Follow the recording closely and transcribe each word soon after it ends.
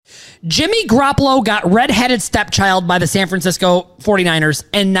Jimmy Garoppolo got redheaded stepchild by the San Francisco 49ers,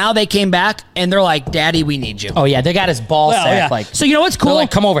 and now they came back, and they're like, Daddy, we need you. Oh, yeah, they got his ball sack. Yeah. Like, so you know what's cool? Like,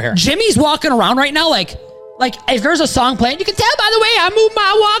 come over here. Jimmy's walking around right now like if there's a song playing, you can tell by the way I move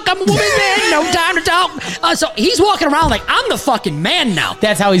my walk, I'm a woman's man, no time to talk. So he's walking around like, I'm the fucking man now.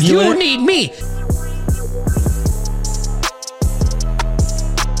 That's how he's doing it? You need me.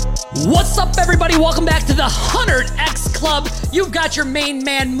 What's up, everybody? Welcome back to the 100X Club. You've got your main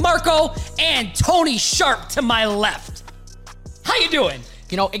man, Marco, and Tony Sharp to my left. How you doing?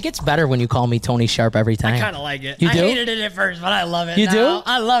 You know, it gets better when you call me Tony Sharp every time. I kind of like it. You do? I hated it at first, but I love it You now. do?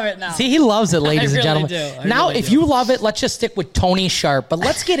 I love it now. See, he loves it, ladies and gentlemen. I now, really if do. you love it, let's just stick with Tony Sharp. But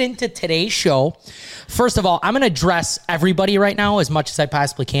let's get into today's show. First of all, I'm going to address everybody right now as much as I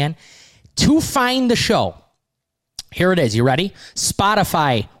possibly can. To find the show, here it is. You ready?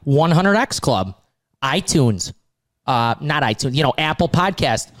 Spotify, 100X Club, iTunes, not iTunes, Apple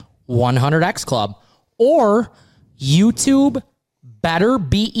Podcast, 100X Club, or YouTube, Better,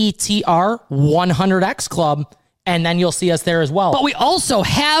 BETR, 100X Club, and then you'll see us there as well. But we also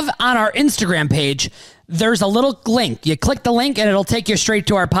have on our Instagram page, there's a little link. You click the link and it'll take you straight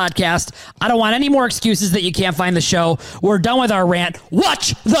to our podcast. I don't want any more excuses that you can't find the show. We're done with our rant.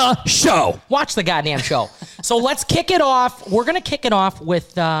 Watch the show. Watch the goddamn show. So let's kick it off. We're going to kick it off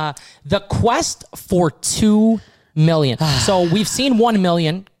with the quest for 2 million. So we've seen 1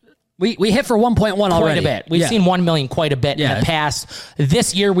 million. We hit for 1.1 already. Quite a bit. We've seen 1 million quite a bit in the past.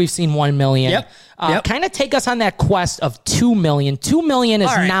 This year, we've seen 1 million. Yep. Kind of take us on that quest of 2 million. 2 million is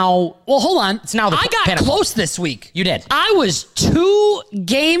now... Well, hold on. It's now the I got pinnacle. close this week. You did. I was 2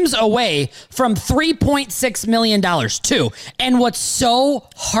 games away from $3.6 million. 2. And what's so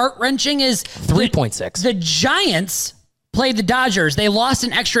heart-wrenching is... 3.6. The Giants played the Dodgers. They lost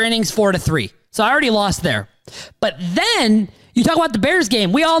in extra innings 4-3. So I already lost there. But then... You talk about the Bears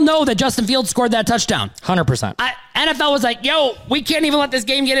game. We all know that Justin Fields scored that touchdown. 100%. NFL was like, yo, we can't even let this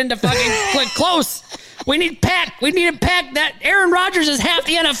game get into fucking close. We need pack. We need a pack. That Aaron Rodgers is half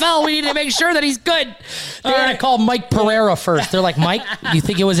the NFL. We need to make sure that he's good. They're going to call Mike Pereira first. They're like, Mike, you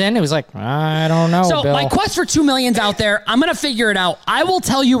think it was in? It was like, I don't know, So Bill. my quest for 2 million's out there. I'm going to figure it out. I will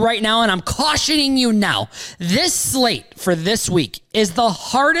tell you right now, and I'm cautioning you now, this slate for this week is the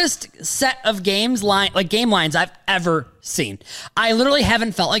hardest set of game lines I've ever seen. I literally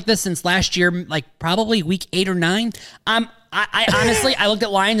haven't felt like this since last year, like probably week 8 or 9. I honestly, I looked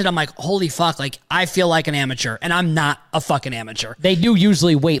at lines and I'm like, holy fuck, like I feel like an amateur and I'm not a fucking amateur. They do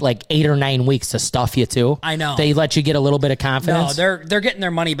usually wait like 8 or 9 weeks to stuff you too. I know. They let you get a little bit of confidence. No, they're getting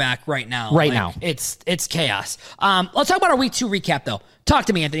their money back right now. Right now. It's chaos. Let's talk about our week 2 recap though. Talk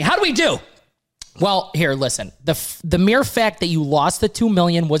to me, Anthony. How do we do? Well, here, listen. The mere fact that you lost the 2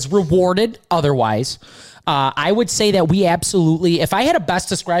 million was rewarded otherwise. I would say that we absolutely, if I had to best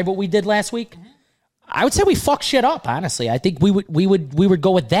describe what we did last week, I would say we fucked shit up, honestly. I think we would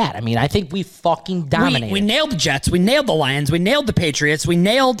go with that. I mean, I think we fucking dominated. We nailed the Jets. We nailed the Lions. We nailed the Patriots. We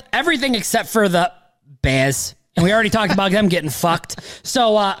nailed everything except for the Bears. And we already talked about them getting fucked.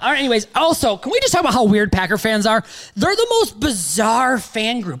 So, all right, anyways, also, can we just talk about how weird Packer fans are? They're the most bizarre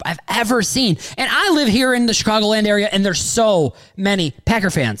fan group I've ever seen. And I live here in the Chicagoland area, and there's so many Packer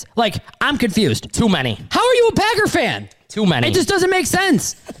fans. Like, I'm confused. Too many. How are you a Packer fan? Too many. It just doesn't make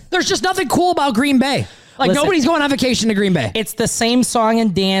sense. There's just nothing cool about Green Bay. Like, Listen, nobody's going on vacation to Green Bay. It's the same song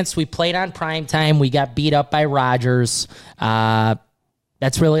and dance. We played on primetime. We got beat up by Rodgers.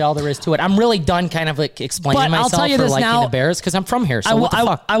 That's really all there is to it. I'm really done kind of like explaining myself for liking the Bears because I'm from here. So what the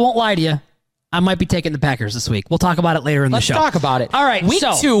fuck? I won't lie to you. I might be taking the Packers this week. We'll talk about it later in the show. Let's talk about it. All right. Week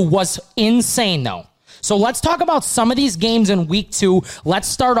 2 was insane, though. So let's talk about some of these games in week 2. Let's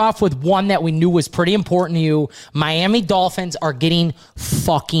start off with one that we knew was pretty important to you. Miami Dolphins are getting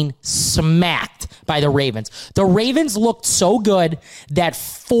fucking smacked by the Ravens. The Ravens looked so good that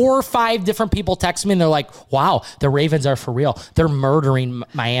 4 or 5 different people texted me and they're like, wow, the Ravens are for real. They're murdering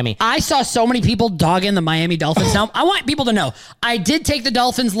Miami. I saw so many people dogging the Miami Dolphins. Now, I want people to know, I did take the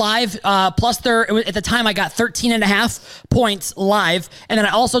Dolphins live, plus at the time I got 13.5 points live, and then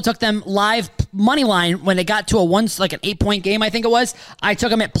I also took them live money line when it got to an 8-point game, I think it was. I took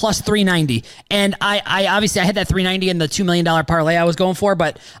them at plus 390, and I obviously I had that 390 in the $2 million parlay I was going for,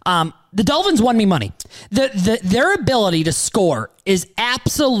 but The Dolphins won me money. Their ability to score is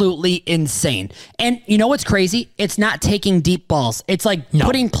absolutely insane. And you know what's crazy? It's not taking deep balls. It's like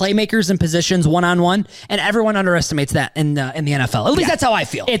putting playmakers in positions one-on-one, and everyone underestimates that in the NFL. At least that's how I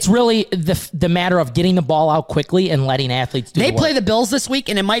feel. It's really the matter of getting the ball out quickly and letting athletes do They the work. play the Bills this week,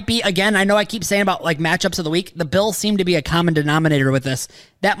 and it might be, again, I know I keep saying about like matchups of the week. The Bills seem to be a common denominator with this.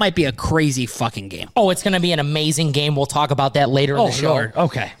 That might be a crazy fucking game. Oh, it's going to be an amazing game. We'll talk about that later in the show. Lord.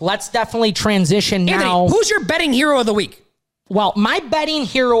 Okay. Let's definitely transition Anthony, now. who's your betting hero of the week? Well, my betting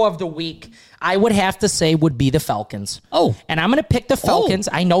hero of the week, I would have to say, would be the Falcons. Oh. And I'm going to pick the Falcons.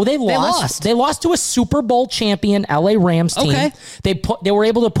 I know they lost. They lost to a Super Bowl champion LA Rams team. Okay. They were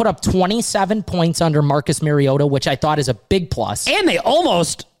able to put up 27 points under Marcus Mariota, which I thought is a big plus. And they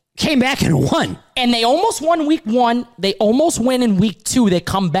almost came back and won. And they almost won week 1. They almost win in week 2. They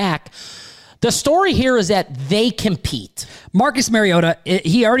come back. The story here is that they compete. Marcus Mariota,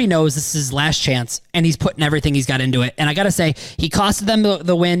 he already knows this is his last chance, and he's putting everything he's got into it. And I got to say, he costed them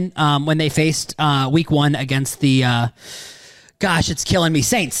the win when they faced week 1 against the... Gosh, it's killing me.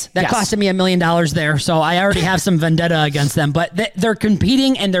 Saints. That costed me $1 million there, so I already have some vendetta against them. But they're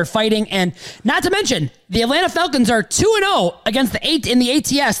competing and they're fighting, and not to mention, the Atlanta Falcons are 2-0 against in the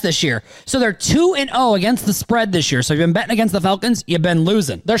ATS this year. So they're 2-0 against the spread this year. So if you've been betting against the Falcons, you've been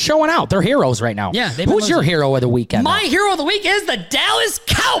losing. They're showing out. They're heroes right now. Yeah. Who's your hero of the weekend? My hero of the week is the Dallas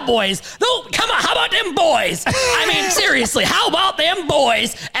Cowboys. No, come on, how about them boys? I mean, seriously, how about them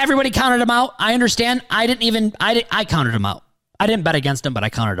boys? Everybody counted them out. I understand. I counted them out. I didn't bet against him, but I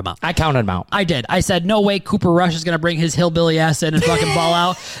counted him out. I counted him out. I did. I said, no way Cooper Rush is going to bring his hillbilly ass in and fucking ball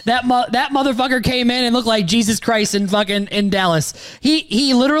out. That motherfucker came in and looked like Jesus Christ in Dallas.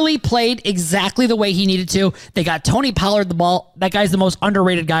 He literally played exactly the way he needed to. They got Tony Pollard the ball. That guy's the most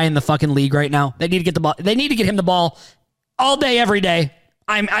underrated guy in the fucking league right now. They need to get the ball. They need to get him the ball all day, every day.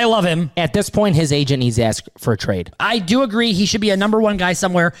 I love him. At this point, his agent needs to ask for a trade. I do agree. He should be a number 1 guy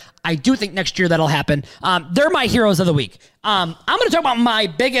somewhere. I do think next year that'll happen. They're my heroes of the week. I'm going to talk about my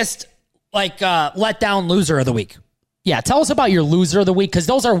biggest letdown loser of the week. Yeah, tell us about your loser of the week, because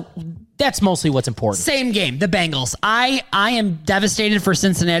that's mostly what's important. Same game, the Bengals. I am devastated for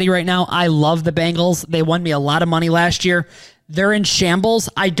Cincinnati right now. I love the Bengals. They won me a lot of money last year. They're in shambles.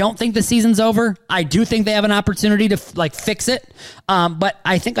 I don't think the season's over. I do think they have an opportunity to fix it. But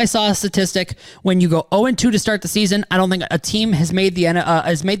I think I saw a statistic when you go 0-2 to start the season. I don't think a team has made the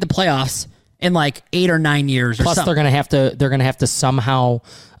playoffs in like 8 or 9 years. Plus, they're gonna have to somehow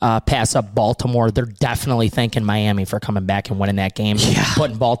pass up Baltimore. They're definitely thanking Miami for coming back and winning that game. Yeah.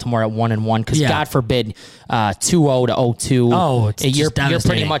 Putting Baltimore at 1-1, because God forbid 2-0 to 0-2. Oh, it's you're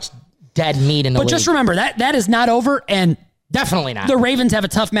pretty much dead meat in the league. But just remember that is not over, and definitely not. The Ravens have a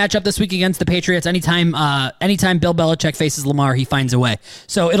tough matchup this week against the Patriots. Anytime Bill Belichick faces Lamar, he finds a way.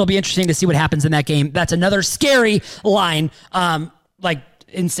 So it'll be interesting to see what happens in that game. That's another scary line,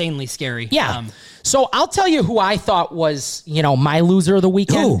 insanely scary. Yeah. So I'll tell you who I thought was, my loser of the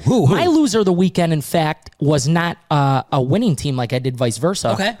weekend. Who? My loser of the weekend, in fact, was not a winning team like I did vice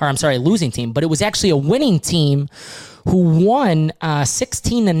versa. Okay. Or I'm sorry, a losing team, but it was actually a winning team who won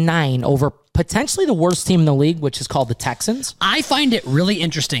 16-9 over potentially the worst team in the league, which is called the Texans. I find it really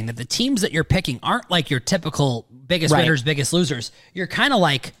interesting that the teams that you're picking aren't like your typical biggest winners, biggest losers. You're kind of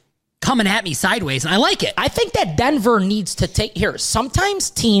like coming at me sideways, and I like it. I think that Denver needs to take... Here, sometimes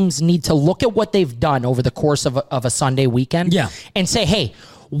teams need to look at what they've done over the course of a Sunday weekend and say, hey,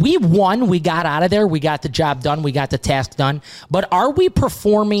 we won, we got out of there, we got the job done, we got the task done, but are we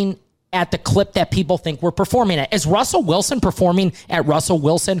performing at the clip that people think we're performing at? Is Russell Wilson performing at Russell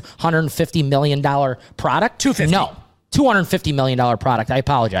Wilson $150 million product? $250. No. $250 million product. I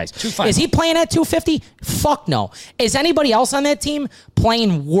apologize. Is he playing at $250? Fuck no. Is anybody else on that team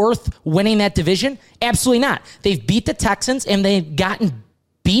playing worth winning that division? Absolutely not. They've beat the Texans, and they've gotten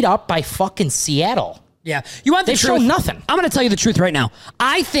beat up by fucking Seattle. Yeah. You want the truth? They've shown nothing. I'm going to tell you the truth right now.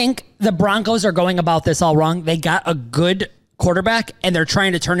 I think the Broncos are going about this all wrong. They got a good quarterback, and they're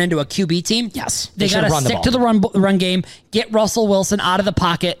trying to turn into a QB team. Yes. They got to stick to the run game, get Russell Wilson out of the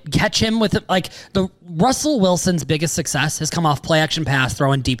pocket, catch him with the Russell Wilson's biggest success has come off play action pass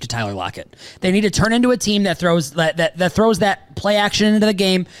throwing deep to Tyler Lockett. They need to turn into a team that throws that play action into the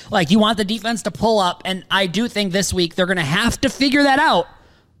game. Like, you want the defense to pull up, and I do think this week they're going to have to figure that out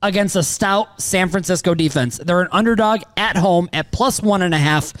against a stout San Francisco defense. They're an underdog at home at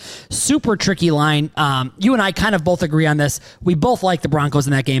 +1.5. Super tricky line. You and I kind of both agree on this. We both like the Broncos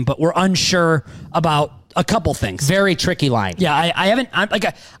in that game, but we're unsure about a couple things. Very tricky line. Yeah,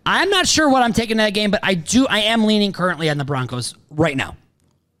 I'm not sure what I'm taking in that game, but I am leaning currently on the Broncos right now.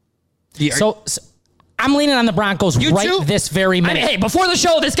 So I'm leaning on the Broncos You right too? this very minute. I mean, hey, before the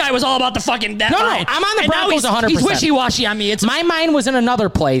show, this guy was all about the fucking that line. I'm on the And now Broncos 100%. He's wishy-washy on me. My mind was in another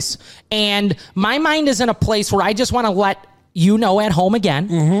place, and my mind is in a place where I just want to let you know at home again.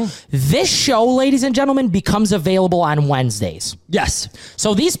 Mm-hmm. This show, ladies and gentlemen, becomes available on Wednesdays. Yes.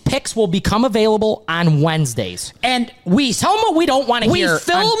 So these picks will become available on Wednesdays. And Tell them what we don't want to hear we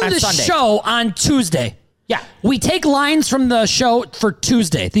filmed on the Sunday. show on Tuesday. Yeah. We take lines from the show for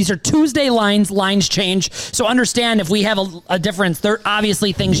Tuesday. These are Tuesday lines. Lines change. So understand if we have a difference, there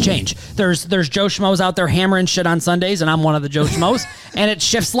obviously things change. There's Joe Schmoes out there hammering shit on Sundays, and I'm one of the Joe Schmoes, and it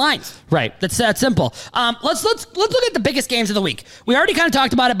shifts lines. Right. That's that simple. Let's look at the biggest games of the week. We already kind of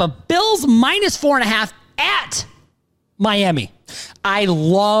talked about it, but Bills -4.5 at Miami. I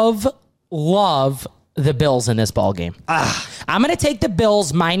love the Bills in this ball game. I'm going to take the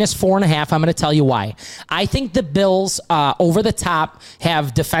Bills -4.5. I'm going to tell you why. I think the Bills over the top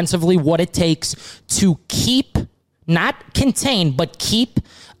have defensively what it takes to keep, not contain, but keep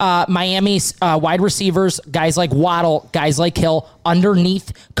Miami's wide receivers, guys like Waddle, guys like Hill,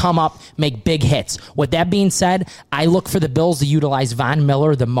 underneath, come up, make big hits. With that being said, I look for the Bills to utilize Von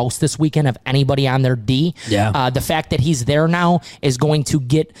Miller the most this weekend of anybody on their D. Yeah. The fact that he's there now is going to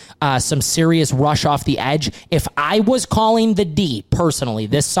get some serious rush off the edge. If I was calling the D personally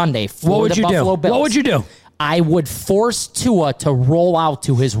this Sunday for the Buffalo Bills, what would you do? I would force Tua to roll out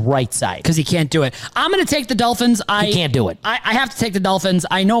to his right side. Because he can't do it. I'm going to take the Dolphins. He can't do it. I have to take the Dolphins.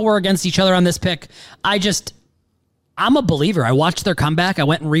 I know we're against each other on this pick. I'm a believer. I watched their comeback. I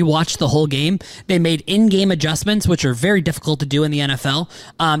went and rewatched the whole game. They made in-game adjustments, which are very difficult to do in the NFL.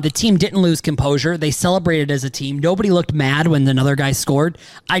 The team didn't lose composure. They celebrated as a team. Nobody looked mad when another guy scored.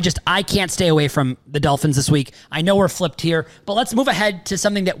 I can't stay away from the Dolphins this week. I know we're flipped here, but let's move ahead to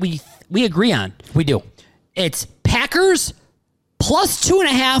something that we agree on. We do. It's Packers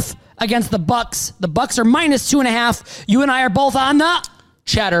 +2.5 against the Bucks. The Bucks are -2.5. You and I are both on the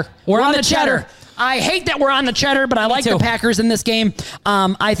cheddar. We're on the cheddar. I hate that we're on the cheddar, but I like the Packers in this game.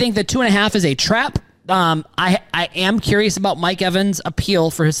 I think the 2.5 is a trap. I am curious about Mike Evans'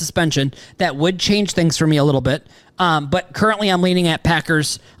 appeal for his suspension. That would change things for me a little bit. But currently I'm leaning at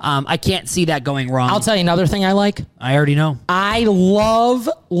Packers. I can't see that going wrong. I'll tell you another thing I like. I already know. I love,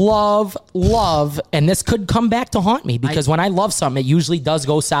 and this could come back to haunt me because when I love something, it usually does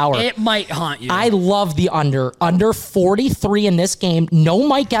go sour. It might haunt you. I love the under 43 in this game. No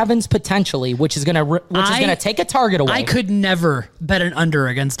Mike Evans potentially, which is gonna take a target away. I could never bet an under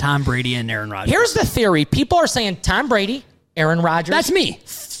against Tom Brady and Aaron Rodgers. Here's the theory: people are saying Tom Brady, Aaron Rodgers. That's me.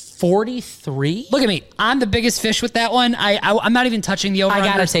 43. Look at me. I'm the biggest fish with that one. I'm not even touching the over. I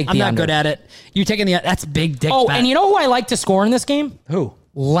gotta take the I'm not under. good at it. You taking the? That's big dick. Oh, bet. and you know who I like to score in this game? Who?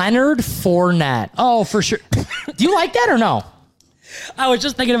 Leonard Fournette. Oh, for sure. Do you like that or no? I was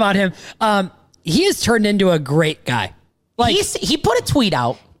just thinking about him. He has turned into a great guy. Like he put a tweet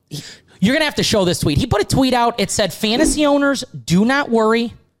out. You're gonna have to show this tweet. He put a tweet out. It said, "Fantasy owners, do not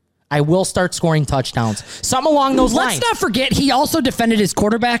worry. I will start scoring touchdowns." Something along those lines. Let's not forget, he also defended his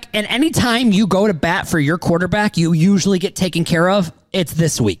quarterback. And anytime you go to bat for your quarterback, you usually get taken care of. It's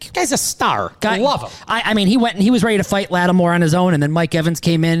this week. Guy's a star. I love him. I mean, he went and he was ready to fight Lattimore on his own, and then Mike Evans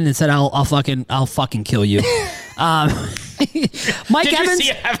came in and said, "I'll fucking kill you." Mike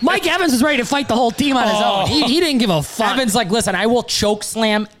Evans was ready to fight the whole team on his own. He didn't give a fuck. Evans like, listen, I will choke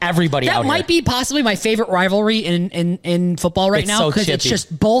slam everybody out That might be possibly my favorite rivalry in football right now because it's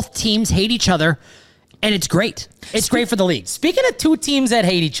just both teams hate each other, and it's great. It's great for the league. Speaking of two teams that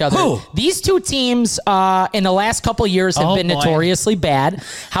hate each other, Who? These two teams in the last couple of years have been notoriously bad.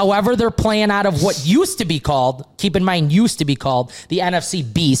 However, they're playing out of what used to be called, keep in mind, used to be called the NFC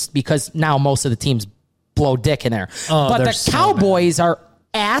Beast because now most of the teams blow dick in there. But the Cowboys are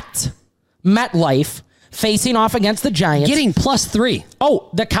at MetLife facing off against the Giants. Getting +3. Oh,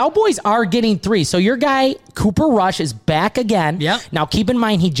 the Cowboys are getting 3. So your guy, Cooper Rush, is back again. Yeah. Now, keep in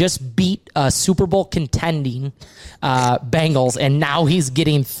mind, he just beat Super Bowl contending Bengals, and now he's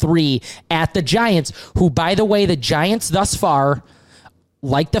getting 3 at the Giants, who, by the way, the Giants thus far,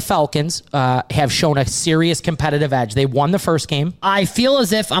 like the Falcons, have shown a serious competitive edge. They won the first game. I feel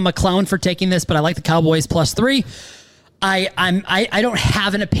as if I'm a clown for taking this, but I like the Cowboys +3. I don't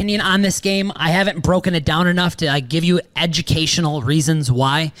have an opinion on this game. I haven't broken it down enough to give you educational reasons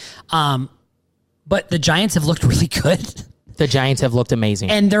why. But the Giants have looked really good. The Giants have looked amazing.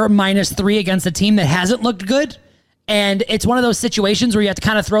 And they're -3 against a team that hasn't looked good. And it's one of those situations where you have to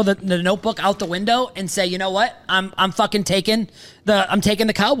kind of throw the notebook out the window and say, you know what? I'm taking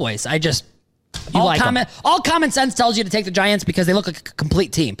the Cowboys. All common sense tells you to take the Giants because they look like a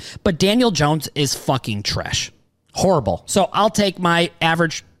complete team. But Daniel Jones is fucking trash. Horrible. So I'll take my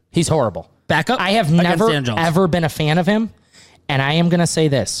average He's horrible. backup. I have against never, Dan Jones. ever been a fan of him. And I am going to say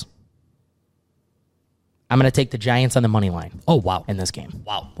this. I'm going to take the Giants on the money line. Oh, wow. In this game.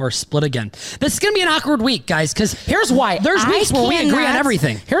 Wow. We're split again. This is going to be an awkward week, guys, because here's why. There's weeks where we agree on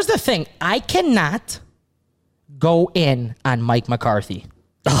everything. Here's the thing. I cannot go in on Mike McCarthy.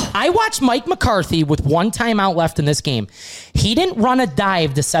 I watched Mike McCarthy with one timeout left in this game. He didn't run a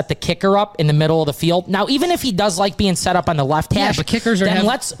dive to set the kicker up in the middle of the field. Now, even if he does like being set up on the left hash, but kickers are then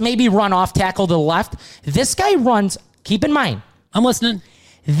let's maybe run off tackle to the left. This guy runs, keep in mind. I'm listening.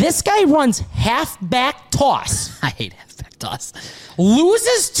 This guy runs half-back toss. I hate half-back toss.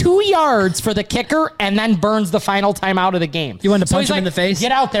 Loses 2 yards for the kicker and then burns the final time out of the game. You want to punch him in the face?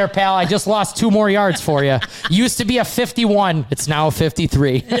 Get out there, pal. I just lost 2 more yards for you. Used to be a 51. It's now a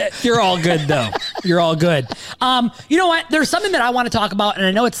 53. You're all good, though. You're all good. You know what? There's something that I want to talk about, and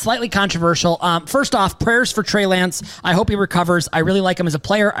I know it's slightly controversial. First off, prayers for Trey Lance. I hope he recovers. I really like him as a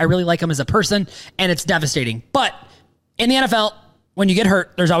player. I really like him as a person, and it's devastating. But in the NFL, when you get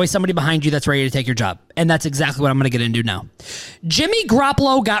hurt, there's always somebody behind you that's ready to take your job. And that's exactly what I'm going to get into now. Jimmy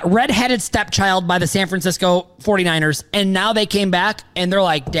Garoppolo got redheaded stepchild by the San Francisco 49ers, and now they came back, and they're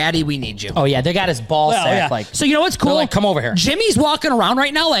like, Daddy, we need you. Oh, yeah. They got his ball sack. Yeah. Like, so you know what's cool? Like, come over here. Jimmy's walking around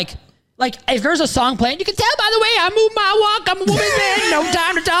right now like if there's a song playing, you can tell by the way I move my walk. I'm a woman's man. No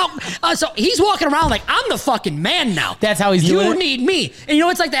time to talk. So he's walking around like I'm the fucking man now. That's how he's doing it? You need me. And you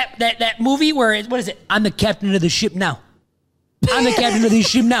know, it's like that movie where what is it? I'm the captain of the ship now. I'm the captain of this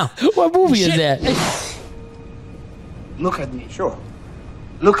ship now. What movie is that? Look at me, sure.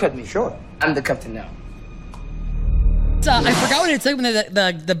 Look at me, sure. I'm the captain now. I forgot what it's like when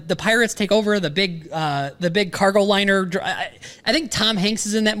the pirates take over the big cargo liner. I think Tom Hanks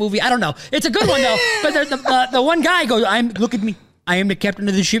is in that movie. I don't know. It's a good one though. But the one guy goes, look at me. I am the captain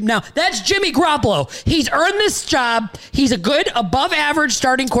of the ship now. That's Jimmy Garoppolo. He's earned this job. He's a good, above average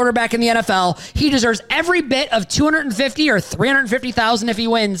starting quarterback in the NFL. He deserves every bit of $250,000 or $350,000 if he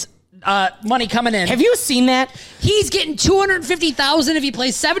wins. Money coming in. Have you seen that? He's getting $250,000 if he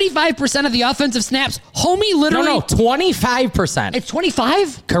plays 75% of the offensive snaps. Homie, literally. No, 25%. It's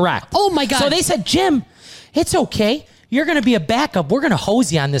 25? Correct. Oh my God. So they said, Jim, it's okay. You're going to be a backup. We're going to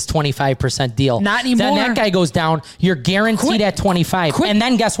hose you on this 25% deal. Not anymore. Then that guy goes down. You're guaranteed at 25. And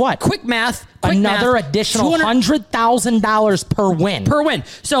then guess what? Quick math. Another additional $100,000 per win. Per win.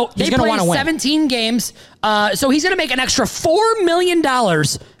 So they play 17 games. So he's going to make an extra $4 million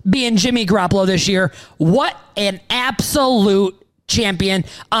being Jimmy Garoppolo this year. What an absolute champion.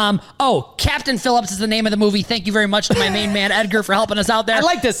 Captain Phillips is the name of the movie. Thank you very much to my main man Edgar for helping us out there. I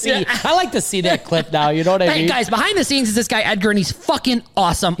like to see that clip now. You know what I mean? Hey guys, behind the scenes is this guy Edgar, and he's fucking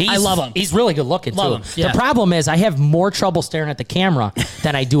awesome. I love him. He's really good looking too. Yeah. The problem is I have more trouble staring at the camera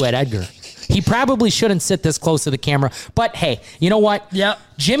than I do at Edgar. He probably shouldn't sit this close to the camera. But hey, you know what? Yep.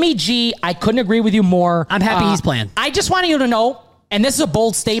 Jimmy G, I couldn't agree with you more. I'm happy he's playing. I just wanted you to know, and this is a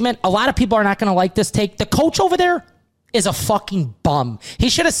bold statement, a lot of people are not going to like this take. The coach over there is a fucking bum. He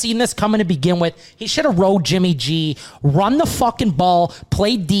should have seen this coming to begin with. He should have rode Jimmy G, run the fucking ball,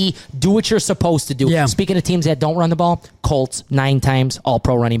 play D, do what you're supposed to do. Yeah. Speaking of teams that don't run the ball, Colts, 9 times,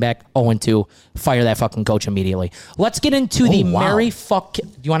 all-pro running back, 0-2. Fire that fucking coach immediately. Let's get into the Mary fuck. Do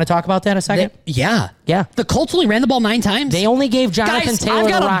you want to talk about that a second? Yeah. The Colts only ran the ball 9 times? They only gave Jonathan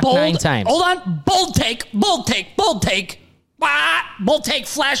Taylor the rock 9 times. Hold on. Bold take. Bold take.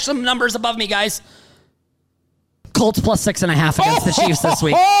 Flash some numbers above me, guys. Colts plus 6.5 against the Chiefs this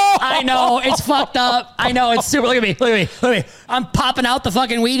week. I know, it's fucked up. I know, it's super. Look at me. I'm popping out the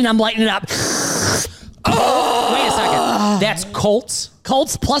fucking weed and I'm lighting it up. Wait a second. That's Colts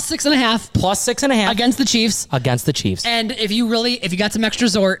plus 6.5. Plus 6.5. Against the Chiefs. And if you got some extra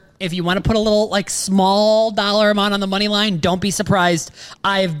zort, if you want to put a little small dollar amount on the money line, don't be surprised.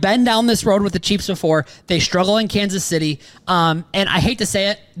 I've been down this road with the Chiefs before. They struggle in Kansas City. And I hate to say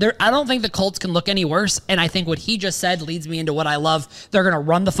it, I don't think the Colts can look any worse. And I think what he just said leads me into what I love. They're going to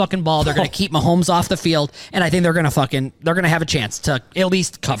run the fucking ball. They're going to keep Mahomes off the field. And I think they're going to have a chance to at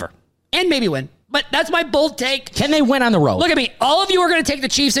least cover and maybe win. But that's my bold take. Can they win on the road? Look at me. All of you are going to take the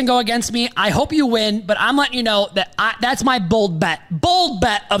Chiefs and go against me. I hope you win, but I'm letting you know that that's my bold bet. Bold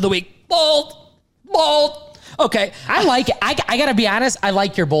bet of the week. Bold. Okay. I like it. I got to be honest. I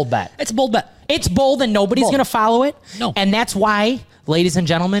like your bold bet. It's a bold bet. It's bold and nobody's going to follow it. No. And that's why, ladies and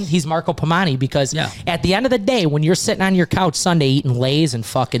gentlemen, he's Marco Pamani, because at the end of the day, when you're sitting on your couch Sunday eating Lay's and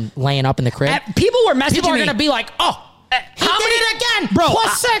fucking laying up in the crib, people were messaging me. People are going to be like, he did it again, bro.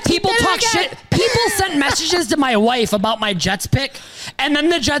 Plus 6. People talk shit. People sent messages to my wife about my Jets pick, and then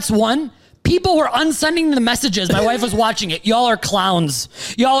the Jets won. People were unsending the messages. My wife was watching it. Y'all are clowns.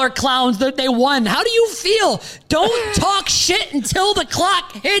 Y'all are clowns. They won. How do you feel? Don't talk shit until the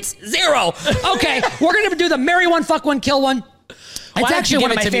clock hits 0. Okay, we're going to do the marry one, fuck one, kill one. It's actually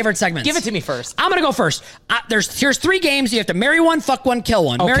one of my favorite segments. Give it to me first. I'm going to go first. Here's 3 games. You have to marry one, fuck one, kill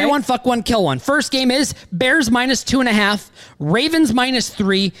one. Okay. Marry one, fuck one, kill one. First game is Bears -2.5, Ravens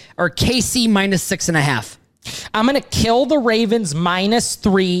 -3, or KC -6.5. I'm going to kill the Ravens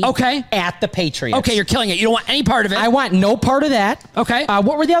 -3 Okay. at the Patriots. Okay, you're killing it. You don't want any part of it. I want no part of that. Okay.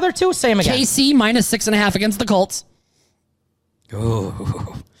 What were the other 2? Say them again. KC -6.5 against the Colts.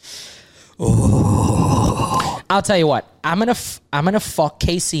 I'll tell you what. I'm gonna fuck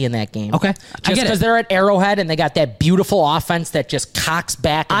KC in that game. Okay. I Just get it. because they're at Arrowhead and they got that beautiful offense that just cocks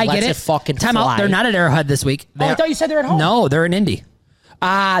back and I lets get it it. fucking Time fly. out. They're not at Arrowhead this week. I thought you said they're at home. No, they're in Indy.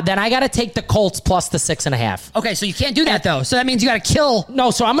 Then I got to take the Colts plus the 6.5. Okay, so you can't do that though. So that means you got to kill. No,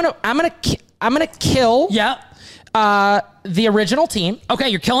 so I'm gonna kill. Yeah. The original team. Okay,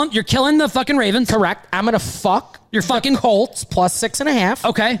 you're killing the fucking Ravens. Correct. I'm gonna fuck. You're fucking Colts plus 6.5.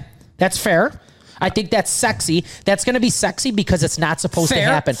 Okay. That's fair. I think that's sexy. That's going to be sexy because it's not supposed to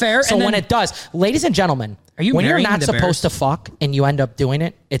happen. Fair. So when it does, ladies and gentlemen, Are you when you're marrying not the supposed Bears? to fuck and you end up doing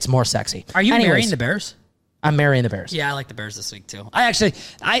it, it's more sexy. Are you Anyways, marrying the Bears? I'm marrying the Bears. Yeah, I like the Bears this week too.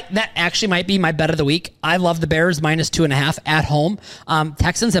 That actually might be my bet of the week. I love the Bears -2.5 at home.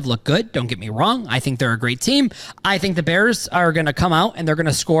 Texans have looked good. Don't get me wrong. I think they're a great team. I think the Bears are going to come out and they're going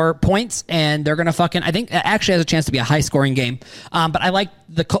to score points and they're going to I think it actually has a chance to be a high scoring game. But I like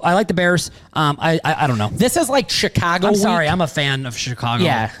the Bears. I don't know. This is like Chicago I'm week. sorry. I'm a fan of Chicago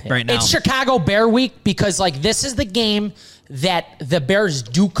right now. It's Chicago Bear week because like this is the game that the Bears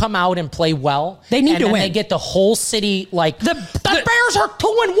do come out and play well. They need to win. They get the whole city like the Bears are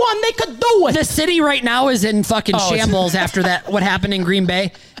 2-1. They could do it. The city right now is in fucking shambles after what happened in Green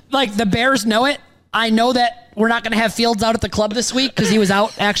Bay. Like the Bears know it. I know that we're not going to have Fields out at the club this week because he was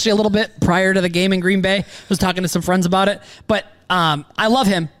out actually a little bit prior to the game in Green Bay. I was talking to some friends about it. But I love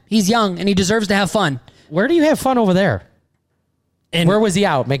him. He's young and he deserves to have fun. Where do you have fun over there? And where was he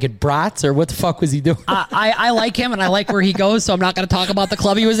out? Making brats or what the fuck was he doing? I like him and I like where he goes, so I'm not going to talk about the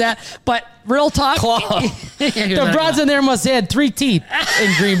club he was at. But real talk. The brats in there must have had 3 teeth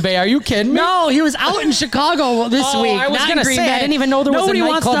in Green Bay. Are you kidding me? No, he was out in Chicago this week. I was not going to in Green say, Bay. I didn't even know there was a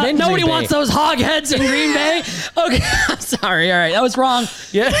nightclub in Green Bay. Nobody wants those hog heads in Green Bay. Okay, I'm sorry. All right, that was wrong.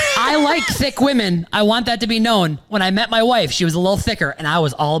 Yeah. I like thick women. I want that to be known. When I met my wife, she was a little thicker, and I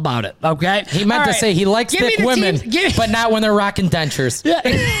was all about it. Okay? He meant to say he likes thick women, but not when they're rocking dentures. Yeah.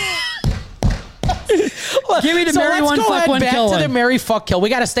 Give me the marry one, fuck one, kill one. Back to the marry, fuck, kill. We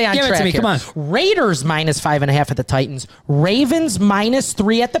got to stay on Give track it to me. here. Come on. Raiders -5.5 at the Titans. Ravens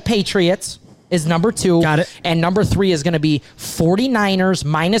 -3 at the Patriots is number 2. Got it. And number 3 is going to be 49ers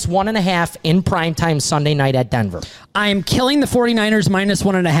 -1.5 in primetime Sunday night at Denver. I'm killing the 49ers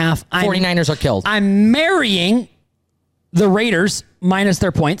 -1.5. 49ers are killed. I'm marrying the Raiders minus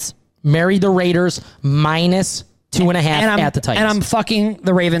their points. Marry the Raiders -2.5 at the Titans. And I'm fucking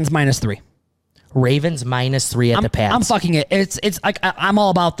the Ravens -3. Ravens -3 at the Pats. I'm fucking it. It's like I'm all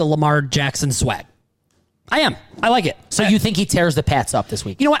about the Lamar Jackson swag. I am. I like it. So you think he tears the Pats up this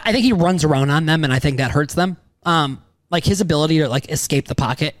week? You know what? I think he runs around on them, and I think that hurts them. Like his ability to like escape the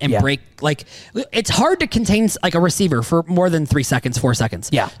pocket and break, like it's hard to contain like a receiver for more than 3 seconds, 4 seconds.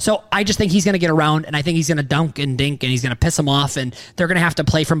 Yeah. So I just think he's going to get around, and I think he's going to dunk and dink, and he's going to piss them off, and they're going to have to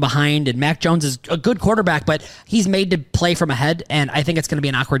play from behind. And Mac Jones is a good quarterback, but he's made to play from ahead, and I think it's going to be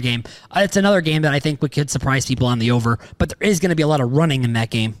an awkward game. It's another game that I think we could surprise people on the over, but there is going to be a lot of running in that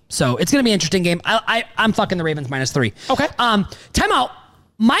game, so it's going to be an interesting game. I'm fucking the Ravens -3. Okay. Timeout.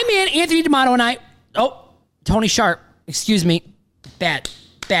 My man Anthony D'Amato and I. Oh, Tony Sharp. Excuse me. Bad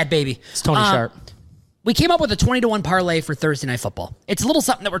baby. It's Tony Sharp. We came up with a 20-1 parlay for Thursday Night Football. It's a little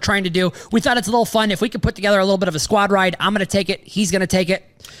something that we're trying to do. We thought it's a little fun. If we could put together a little bit of a squad ride, I'm going to take it. He's going to take it.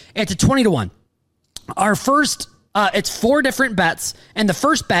 It's a 20-1. Our first, it's 4 different bets, and the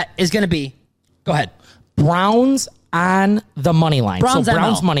first bet is going to be, go ahead. Browns on the money line. Browns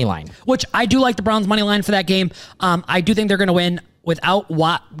Browns money line. Which I do like the Browns money line for that game. I do think they're going to win. Without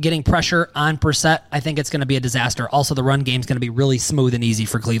Watt getting pressure on Brissett, I think it's going to be a disaster. Also, the run game is going to be really smooth and easy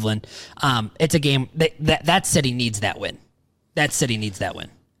for Cleveland. It's a game that city needs that win. That city needs that win.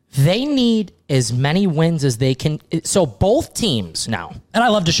 They need as many wins as they can. So both teams now. And I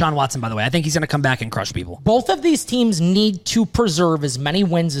love Deshaun Watson, by the way. I think he's going to come back and crush people. Both of these teams need to preserve as many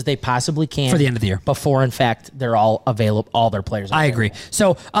wins as they possibly can for the end of the year. Before, in fact, they're all available. All their players are available. I agree.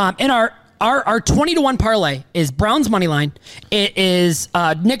 So in our 20-1 parlay is Browns money line. It is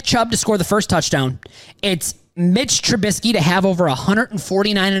Nick Chubb to score the first touchdown. It's Mitch Trubisky to have over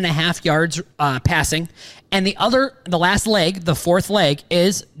 149 and a half yards passing. And the last leg, the fourth leg,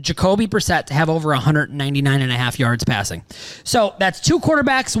 is Jacoby Brissett to have over 199 and a half yards passing. So that's two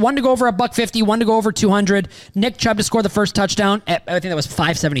quarterbacks, one to go over $150, one to go over 200. Nick Chubb to score the first touchdown. I think that was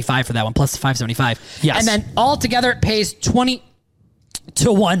 575 for that one, plus 575. Yes. And then altogether it pays 20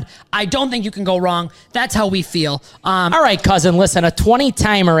 to 1. I don't think you can go wrong. That's how we feel. All right, cousin, listen, a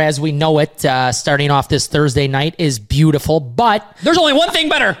 20-timer as we know it starting off this Thursday night is beautiful, but there's only one thing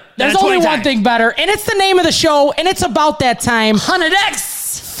better. There's only one thing better, and it's the name of the show, and it's about that time. 100X.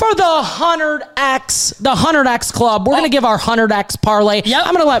 For the 100X Club. We're going to give our 100X parlay. Yep.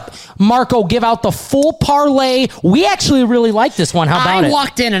 I'm going to let Marco give out the full parlay. We actually really like this one. How about it? I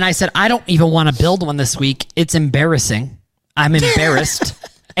walked in and I said, I don't even want to build one this week. It's embarrassing. I'm embarrassed.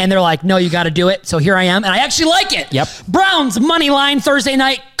 And they're like, no, you got to do it. So here I am. And I actually like it. Yep. Browns money line Thursday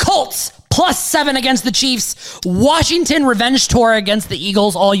night. Colts +7 against the Chiefs. Washington revenge tour against the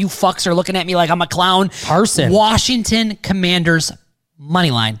Eagles. All you fucks are looking at me like I'm a clown. Person. Washington Commanders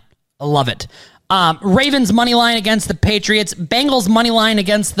money line. I love it. Ravens money line against the Patriots. Bengals money line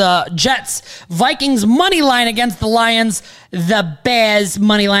against the Jets. Vikings money line against the Lions. The Bears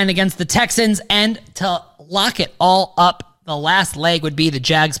money line against the Texans. And to lock it all up, the last leg would be the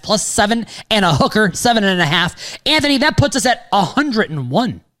Jags +7 and a hooker, 7.5. Anthony, that puts us at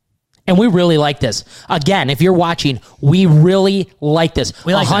 101. And we really like this. Again, if you're watching, we really like this.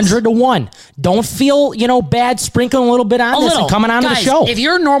 We like 100 to 1. Don't feel, bad sprinkling a little bit on this and coming on to the show. If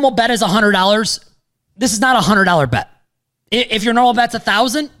your normal bet is $100, this is not a $100 bet. If your normal bet's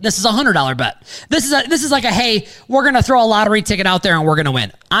 $1,000, this is a $100 bet. This is like a, hey, we're going to throw a lottery ticket out there and we're going to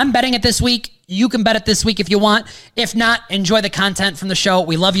win. I'm betting it this week. You can bet it this week if you want. If not, enjoy the content from the show.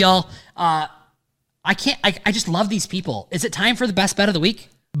 We love y'all. I just love these people. Is it time for the best bet of the week?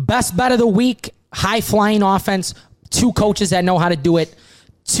 Best bet of the week, high-flying offense, two coaches that know how to do it,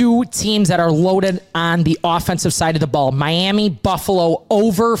 two teams that are loaded on the offensive side of the ball. Miami, Buffalo,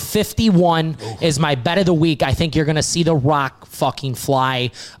 over 51 is my bet of the week. I think you're going to see the rock fucking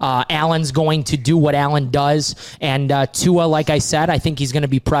fly. Allen's going to do what Allen does. And Tua, like I said, I think he's going to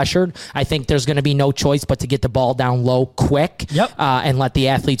be pressured. I think there's going to be no choice but to get the ball down low quick. Yep. And let the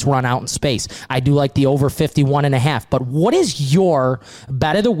athletes run out in space. I do like the over 51.5. But what is your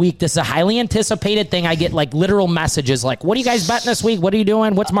bet of the week? This is a highly anticipated thing. I get like literal messages like, what are you guys betting this week? What are you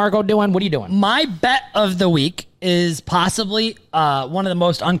doing? What's Margo doing? What are you doing? My bet of the week is possibly one of the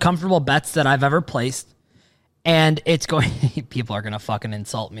most uncomfortable bets that I've ever placed. And it's going, people are going to fucking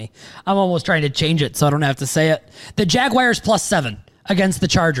insult me. I'm almost trying to change it so I don't have to say it. The Jaguars +7 against the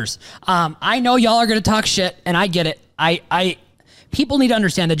Chargers. I know y'all are going to talk shit, and I get it. People need to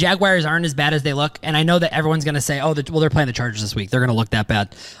understand the Jaguars aren't as bad as they look, and I know that everyone's going to say, they're playing the Chargers this week. They're going to look that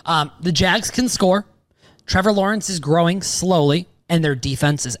bad. The Jags can score. Trevor Lawrence is growing slowly. And their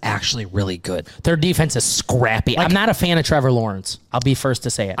defense is actually really good. Their defense is scrappy. I'm not a fan of Trevor Lawrence. I'll be first to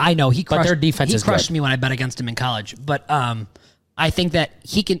say it. I know but their defense is crushed good. me when I bet against him in college. But I think that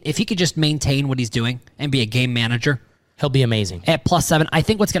if he could just maintain what he's doing and be a game manager, he'll be amazing. At +7, I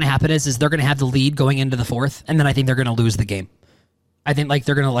think what's going to happen is they're going to have the lead going into the fourth, and then I think they're going to lose the game. I think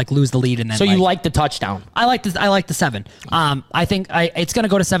they're going to lose the lead, and then. So you like the touchdown? I like this. I like the 7. I think it's going to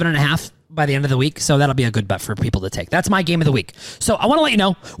go to 7.5 by the end of the week, so that'll be a good bet for people to take. That's my game of the week. So I want to let you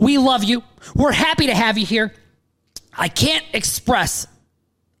know, we love you. We're happy to have you here. I can't express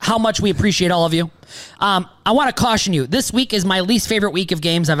how much we appreciate all of you. I want to caution you. This week is my least favorite week of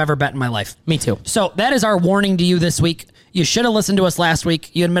games I've ever bet in my life. Me too. So that is our warning to you this week. You should have listened to us last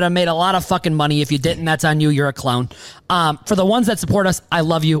week. You admit I made a lot of fucking money. If you didn't, that's on you. You're a clown. For the ones that support us, I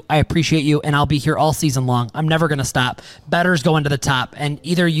love you. I appreciate you. And I'll be here all season long. I'm never going to stop. Bettors going to the top. And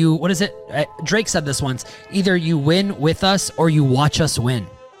either you, what is it? Drake said this once. Either you win with us or you watch us win.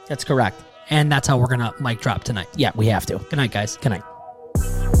 That's correct. And that's how we're going to mic drop tonight. Yeah, we have to. Good night, guys. Good night.